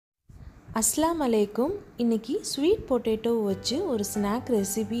அஸ்ஸலாமு அலைக்கும். இன்றைக்கி ஸ்வீட் பொட்டேட்டோ வச்சு ஒரு ஸ்நாக்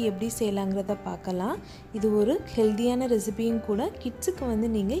ரெசிபி எப்படி செய்யலாங்கிறத பார்க்கலாம். இது ஒரு ஹெல்த்தியான ரெசிபியும் கூட. கிட்ஸுக்கு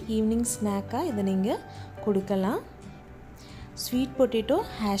நீங்கள் ஈவினிங் ஸ்நாக்காக இதை நீங்கள் கொடுக்கலாம். ஸ்வீட் பொட்டேட்டோ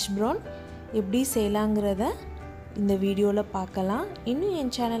ஹேஷ் ப்ரவுன் எப்படி செய்யலாங்கிறத இந்த வீடியோவில் பார்க்கலாம். இன்னும்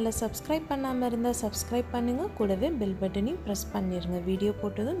என் சேனலை சப்ஸ்கிரைப் பண்ணாமல் இருந்தால் சப்ஸ்கிரைப் பண்ணுங்கள். கூடவே பெல் பட்டனையும் ப்ரெஸ் பண்ணிடுங்க. வீடியோ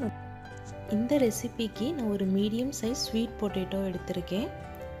போட்டதும் இந்த ரெசிபிக்கு நான் ஒரு மீடியம் சைஸ் ஸ்வீட் பொட்டேட்டோ எடுத்திருக்கேன்.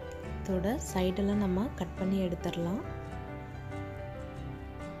 இதோட சைடெல்லாம் நம்ம கட் பண்ணி எடுத்துடலாம்.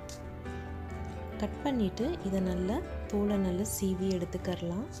 கட் பண்ணிவிட்டு இதை நல்லா தோலை நல்லா சீவி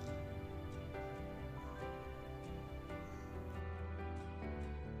எடுத்துக்கரலாம்.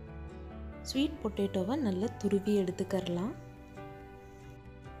 ஸ்வீட் பொட்டேட்டோவை நல்லா துருவி எடுத்துக்கரலாம்.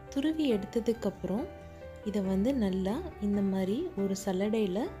 துருவி எடுத்ததுக்கப்புறம் இதை நல்லா இந்த மாதிரி ஒரு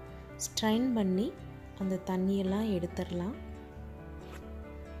சல்லடையில் ஸ்ட்ரைன் பண்ணி அந்த தண்ணியெல்லாம் எடுத்துடலாம்.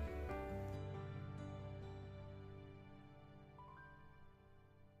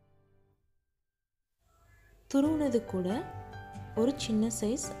 துருவுனது கூட ஒரு சின்ன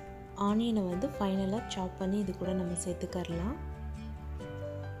சைஸ் ஆனியனை ஃபைனலாக சாப் பண்ணி இது கூட நம்ம சேர்த்துக்கரலாம்.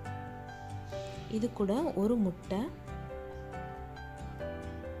 இது கூட ஒரு முட்டை,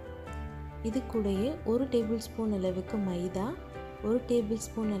 இது கூடயே 1 டேபிள் ஸ்பூன் அளவுக்கு மைதா, 1 டேபிள்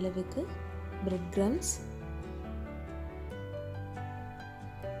ஸ்பூன் அளவுக்கு பிரெட் கிரம்ஸ்,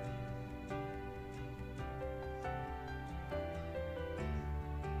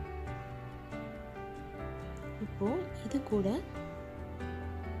 இப்போ இது கூட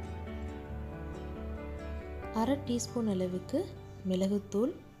 1/2 டீஸ்பூன் அளவுக்கு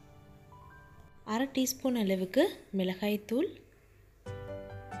மிளகுத்தூள், 1/2 டீஸ்பூன் அளவுக்கு மிளகாய்த்தூள்,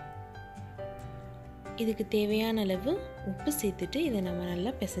 இதுக்கு தேவையான அளவு உப்பு சேர்த்துட்டு இதை நம்ம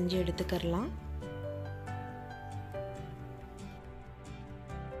நல்லா பிசைஞ்சு எடுத்துக்கரலாம்.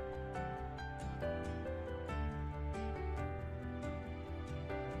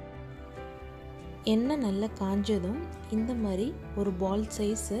 எண்ணெய் நல்லா காஞ்சதும் இந்த மாதிரி ஒரு பால்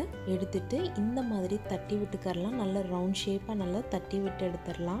சைஸை எடுத்துட்டு இந்த மாதிரி தட்டி விட்டுக்கரலாம். நல்ல ரவுண்ட் ஷேப்பாக நல்லா தட்டி விட்டு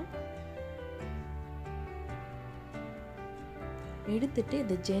எடுத்துடலாம். எடுத்துட்டு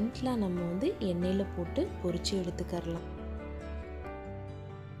இதை ஜென்ட்லாக நம்ம எண்ணெயில் போட்டு பொரிச்சு எடுத்துக்கரலாம்.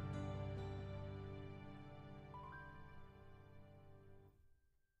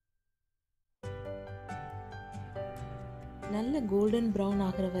 நல்ல கோல்டன் ப்ரௌன்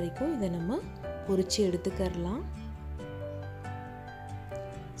ஆகிற வரைக்கும் இதை நம்ம பொரிச்சு எடுத்துக்கரலாம்.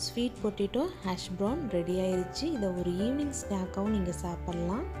 Sweet potato hash brown ready ஆயிடுச்சு. இதை ஒரு ஈவினிங் ஸ்நாக்காகவும் நீங்கள்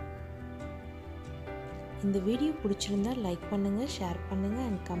சாப்பிட்லாம். இந்த வீடியோ பிடிச்சிருந்தா லைக் பண்ணுங்கள், ஷேர் பண்ணுங்கள்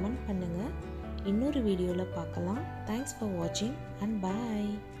அண்ட் கமெண்ட் பண்ணுங்கள். இன்னொரு வீடியோவில் பார்க்கலாம். தேங்க்ஸ் ஃபார் வாட்சிங் அண்ட்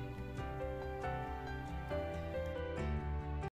பாய்.